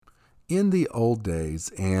In the old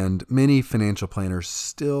days, and many financial planners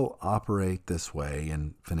still operate this way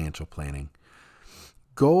in financial planning,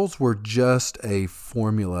 goals were just a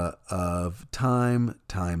formula of time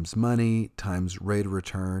times money times rate of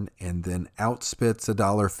return, and then outspits a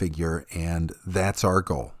dollar figure, and that's our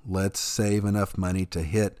goal. Let's save enough money to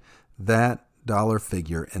hit that dollar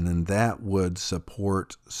figure, and then that would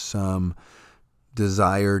support some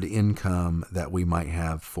desired income that we might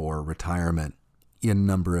have for retirement in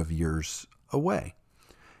number of years away.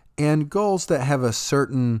 And goals that have a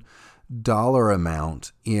certain dollar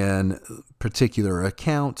amount in particular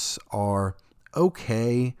accounts are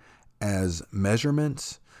okay as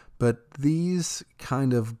measurements, but these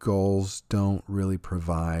kind of goals don't really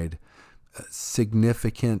provide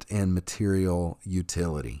significant and material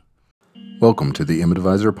utility. Welcome to the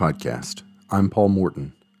MAdvisor podcast. I'm Paul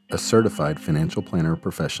Morton, a certified financial planner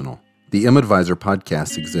professional. The MAdvisor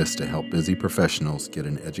podcast exists to help busy professionals get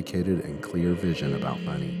an educated and clear vision about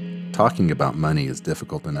money. Talking about money is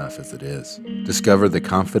difficult enough as it is. Discover the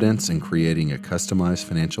confidence in creating a customized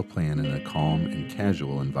financial plan in a calm and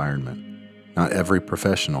casual environment. Not every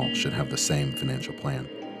professional should have the same financial plan.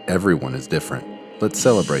 Everyone is different. Let's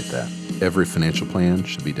celebrate that. Every financial plan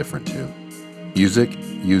should be different too. Music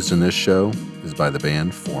used in this show is by the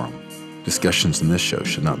band Forum. Discussions in this show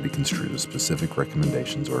should not be construed as specific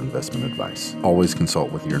recommendations or investment advice. Always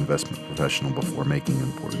consult with your investment professional before making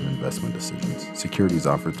important investment decisions. Securities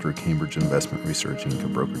offered through Cambridge Investment Research Inc., a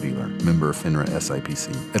broker-dealer. Member of FINRA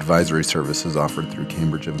SIPC. Advisory services offered through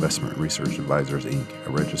Cambridge Investment Research Advisors Inc.,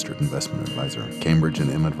 a registered investment advisor. Cambridge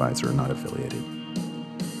and MAdvisor are not affiliated.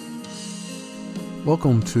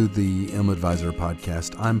 Welcome to the MAdvisor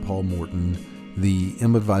podcast. I'm Paul Morton. The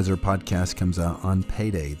MAdvisor podcast comes out on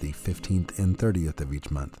payday, the 15th and 30th of each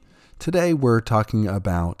month. Today we're talking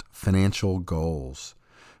about financial goals.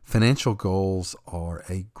 Financial goals are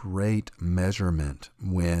a great measurement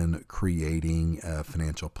when creating a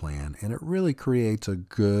financial plan, and it really creates a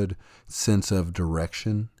good sense of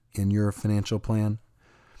direction in your financial plan.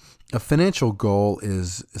 A financial goal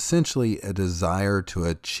is essentially a desire to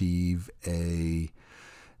achieve a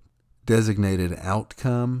designated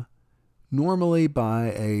outcome, normally by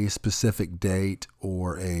a specific date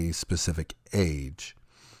or a specific age.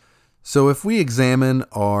 So if we examine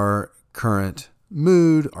our current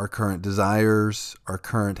mood, our current desires, our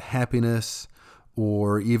current happiness,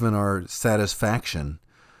 or even our satisfaction,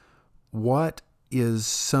 what is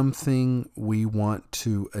something we want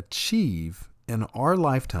to achieve in our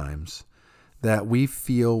lifetimes that we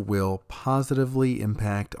feel will positively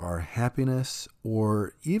impact our happiness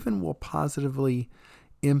or even will positively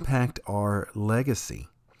impact our legacy?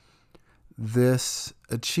 This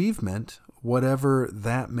achievement, whatever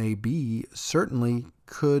that may be, certainly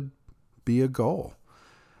could be a goal.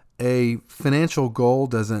 A financial goal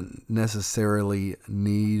doesn't necessarily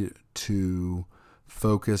need to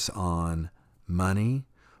focus on money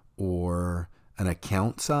or an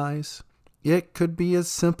account size. It could be as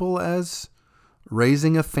simple as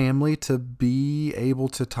raising a family to be able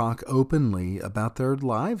to talk openly about their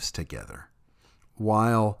lives together.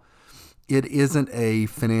 While it isn't a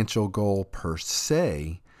financial goal per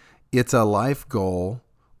se, it's a life goal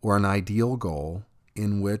or an ideal goal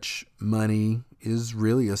in which money is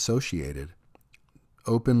really associated.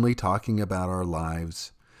 Openly talking about our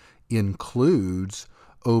lives includes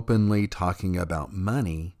openly talking about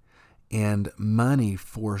money, and money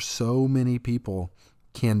for so many people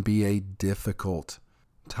can be a difficult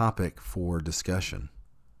topic for discussion.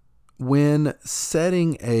 When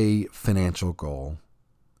setting a financial goal,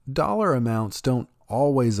 dollar amounts don't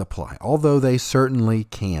always apply, although they certainly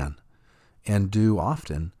can and do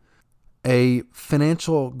often. A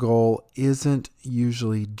financial goal isn't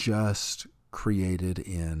usually just created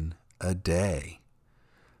in a day.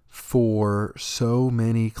 For so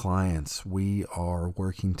many clients, we are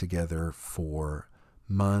working together for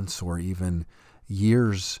months or even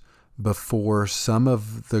years before some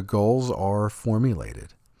of the goals are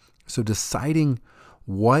formulated. So deciding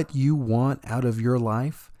what you want out of your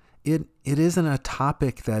life, it isn't a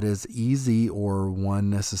topic that is easy or one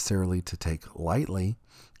necessarily to take lightly.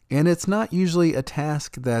 And it's not usually a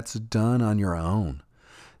task that's done on your own.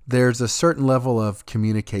 There's a certain level of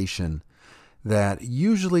communication that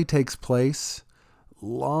usually takes place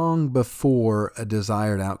long before a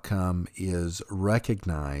desired outcome is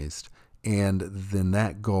recognized, and then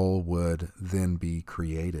that goal would then be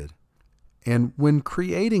created. And when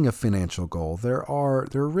creating a financial goal, there are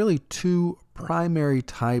really two primary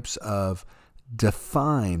types of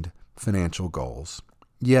defined financial goals.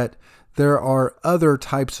 Yet there are other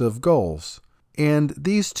types of goals. And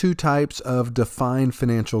these two types of defined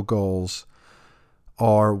financial goals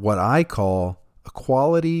are what I call a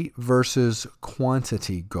quality versus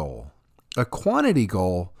quantity goal. A quantity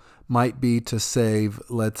goal might be to save,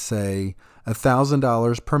 let's say,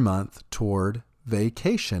 $1,000 per month toward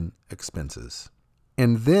vacation expenses,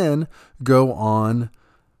 and then go on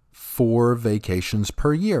 4 vacations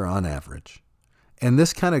per year on average. And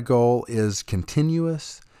this kind of goal is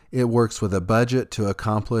continuous. It works with a budget to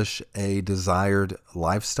accomplish a desired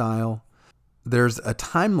lifestyle. There's a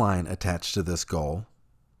timeline attached to this goal.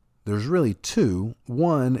 There's really 2.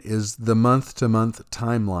 One is the month-to-month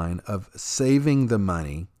timeline of saving the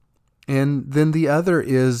money, and then the other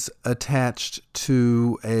is attached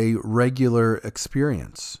to a regular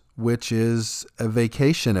experience, which is a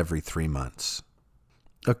vacation every 3 months.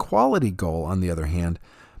 A quality goal, on the other hand,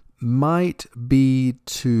 might be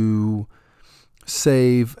to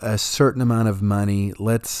save a certain amount of money.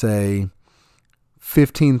 Let's say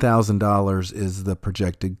 $15,000 is the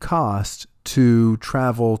projected cost to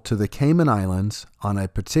travel to the Cayman Islands on a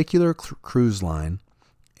particular cruise line,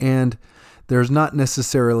 and there's not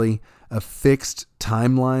necessarily a fixed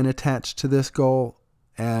timeline attached to this goal,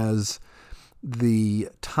 as the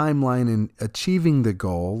timeline in achieving the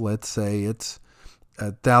goal, let's say it's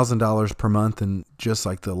 $1,000 per month, and just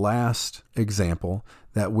like the last example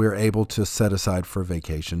that we're able to set aside for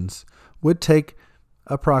vacations, would take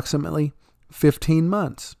approximately 15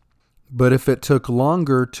 months. But if it took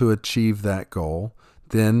longer to achieve that goal,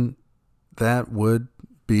 then that would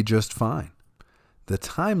be just fine. The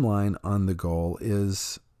timeline on the goal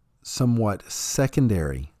is somewhat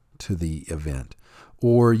secondary to the event.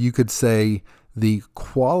 Or you could say the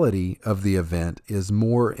quality of the event is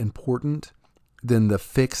more important than the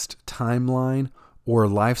fixed timeline or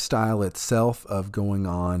lifestyle itself of going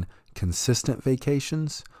on consistent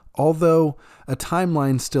vacations. Although a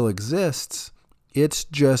timeline still exists, it's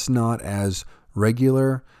just not as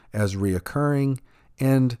regular, as reoccurring,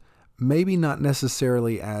 and maybe not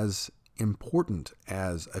necessarily as important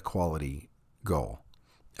as a quality goal.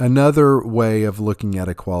 Another way of looking at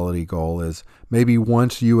a quality goal is maybe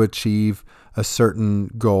once you achieve a certain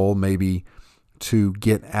goal, maybe to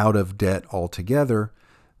get out of debt altogether,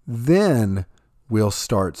 then we'll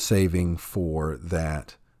start saving for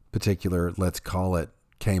that particular, let's call it,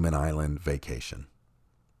 Cayman Island vacation.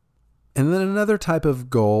 And then another type of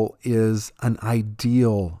goal is an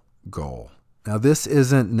ideal goal. Now, this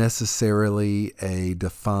isn't necessarily a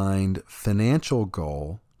defined financial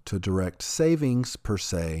goal to direct savings per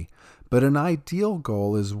se, but an ideal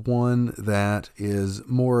goal is one that is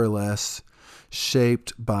more or less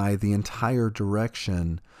shaped by the entire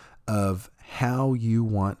direction of how you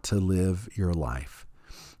want to live your life.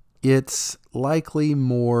 It's likely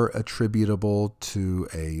more attributable to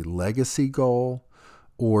a legacy goal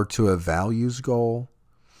or to a values goal.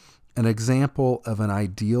 An example of an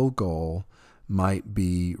ideal goal might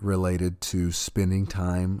be related to spending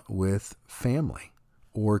time with family,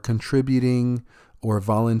 or contributing or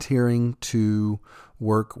volunteering to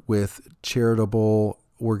work with charitable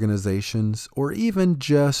organizations, or even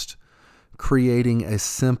just creating a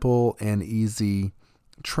simple and easy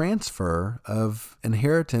transfer of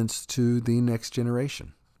inheritance to the next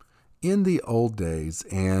generation. In the old days,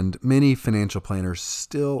 and many financial planners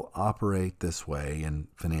still operate this way in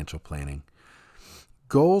financial planning,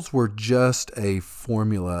 goals were just a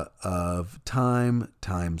formula of time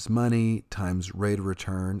times money times rate of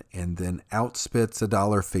return, and then outspits a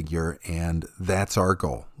dollar figure, and that's our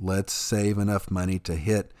goal. Let's save enough money to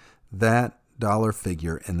hit that dollar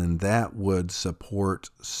figure, and then that would support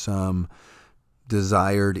some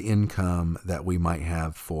desired income that we might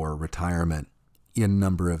have for retirement in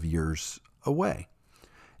number of years away.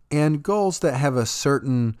 And goals that have a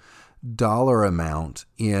certain dollar amount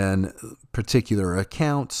in particular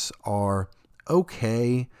accounts are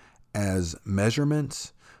okay as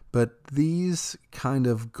measurements, but these kind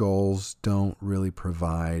of goals don't really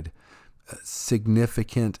provide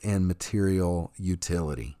significant and material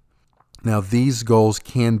utility. Now, these goals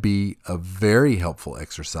can be a very helpful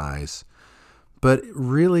exercise, but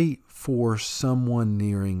really for someone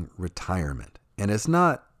nearing retirement. And it's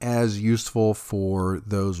not as useful for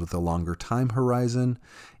those with a longer time horizon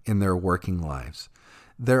in their working lives.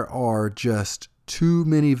 There are just too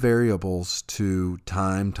many variables to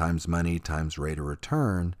time times money times rate of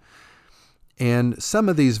return. And some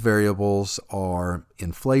of these variables are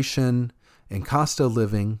inflation and cost of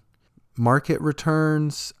living, market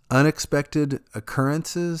returns, unexpected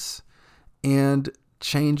occurrences, and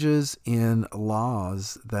changes in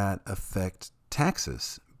laws that affect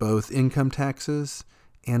taxes, both income taxes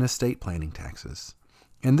and estate planning taxes.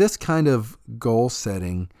 And this kind of goal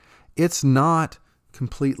setting, it's not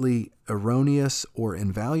completely erroneous or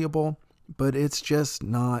invaluable, but it's just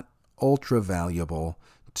not ultra valuable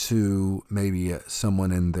to maybe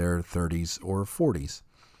someone in their 30s or 40s.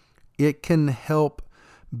 It can help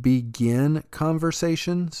begin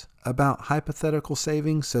conversations about hypothetical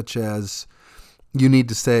savings, such as you need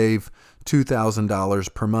to save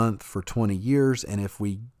 $2,000 per month for 20 years, and if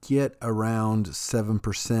we get around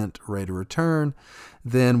 7% rate of return,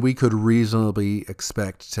 then we could reasonably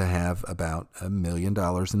expect to have about $1 million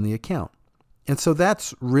in the account. And so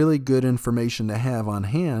that's really good information to have on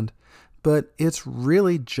hand, but it's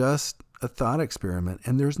really just a thought experiment,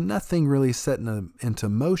 and there's nothing really set into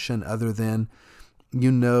motion other than,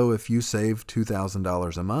 if you save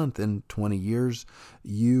 $2,000 a month in 20 years,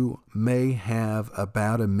 you may have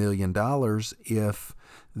about $1 million if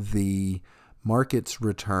the markets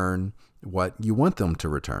return what you want them to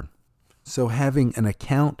return. So having an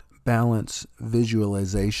account balance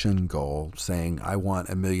visualization goal, saying I want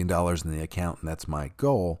 $1 million in the account and that's my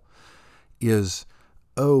goal, is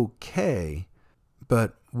okay.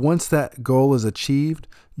 But once that goal is achieved,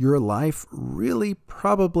 your life really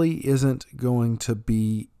probably isn't going to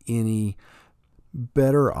be any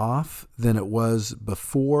better off than it was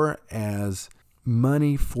before, as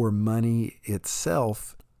money for money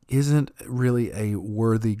itself isn't really a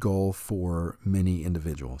worthy goal for many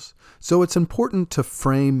individuals. So it's important to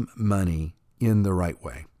frame money in the right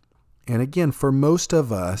way. And again, for most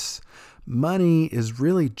of us, money is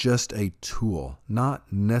really just a tool,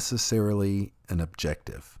 not necessarily an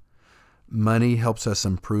objective. Money helps us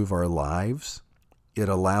improve our lives. It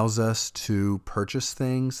allows us to purchase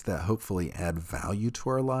things that hopefully add value to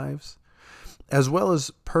our lives, as well as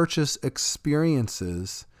purchase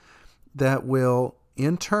experiences that will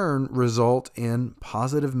in turn result in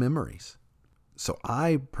positive memories. So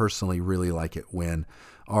I personally really like it when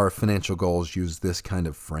our financial goals use this kind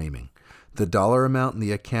of framing. The dollar amount in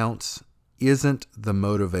the accounts isn't the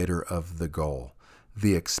motivator of the goal.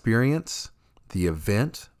 The experience, the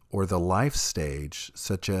event, or the life stage,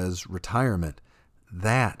 such as retirement,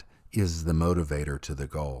 that is the motivator to the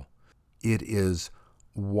goal. It is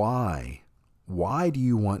why. Why do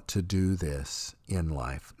you want to do this in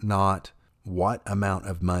life? Not what amount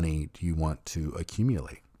of money do you want to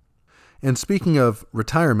accumulate? And speaking of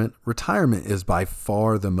retirement is by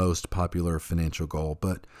far the most popular financial goal,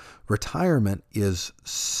 but retirement is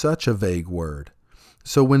such a vague word.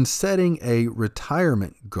 So when setting a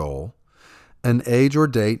retirement goal, an age or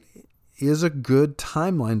date is a good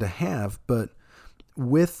timeline to have, but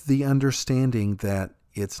with the understanding that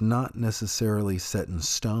it's not necessarily set in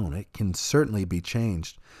stone. It can certainly be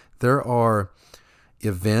changed. There are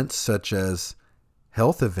events such as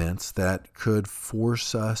health events that could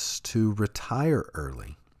force us to retire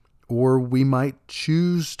early, or we might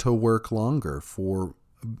choose to work longer for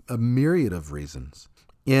a myriad of reasons.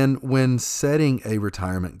 And when setting a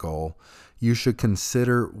retirement goal, you should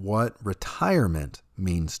consider what retirement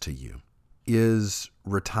means to you. Is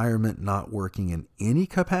retirement not working in any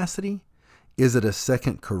capacity? Is it a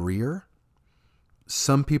second career?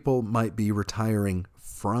 Some people might be retiring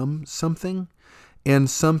from something, and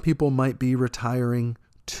some people might be retiring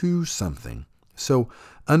to something. So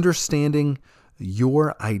understanding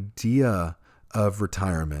your idea of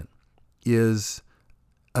retirement is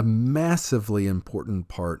a massively important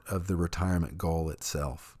part of the retirement goal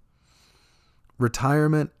itself.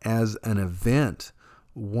 Retirement as an event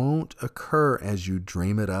won't occur as you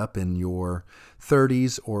dream it up in your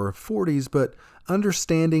 30s or 40s, but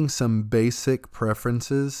understanding some basic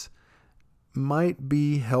preferences might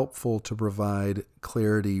be helpful to provide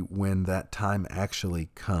clarity when that time actually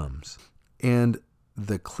comes. And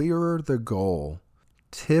the clearer the goal,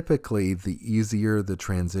 typically the easier the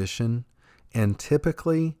transition, and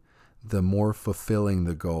typically the more fulfilling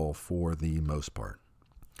the goal for the most part.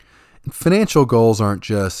 Financial goals aren't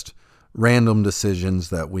just random decisions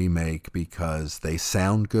that we make because they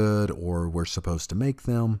sound good or we're supposed to make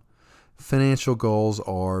them. Financial goals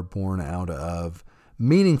are born out of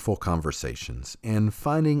meaningful conversations and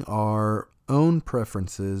finding our own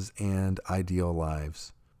preferences and ideal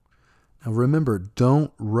lives. Now remember,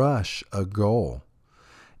 don't rush a goal.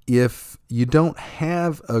 If you don't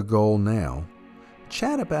have a goal now,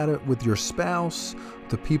 chat about it with your spouse,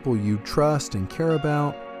 the people you trust and care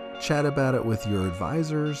about. Chat about it with your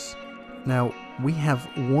advisors. Now, we have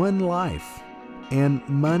one life, and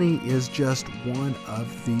money is just one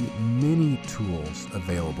of the many tools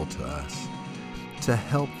available to us to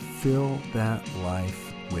help fill that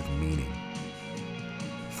life with meaning.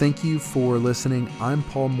 Thank you for listening. I'm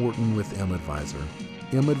Paul Morton with M-Advisor.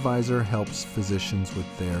 M-Advisor helps physicians with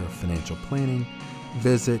their financial planning.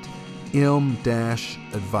 Visit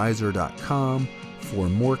m-advisor.com for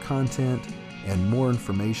more content and more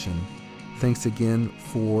information. Thanks again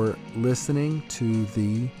for listening to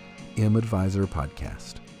the M Advisor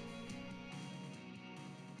podcast.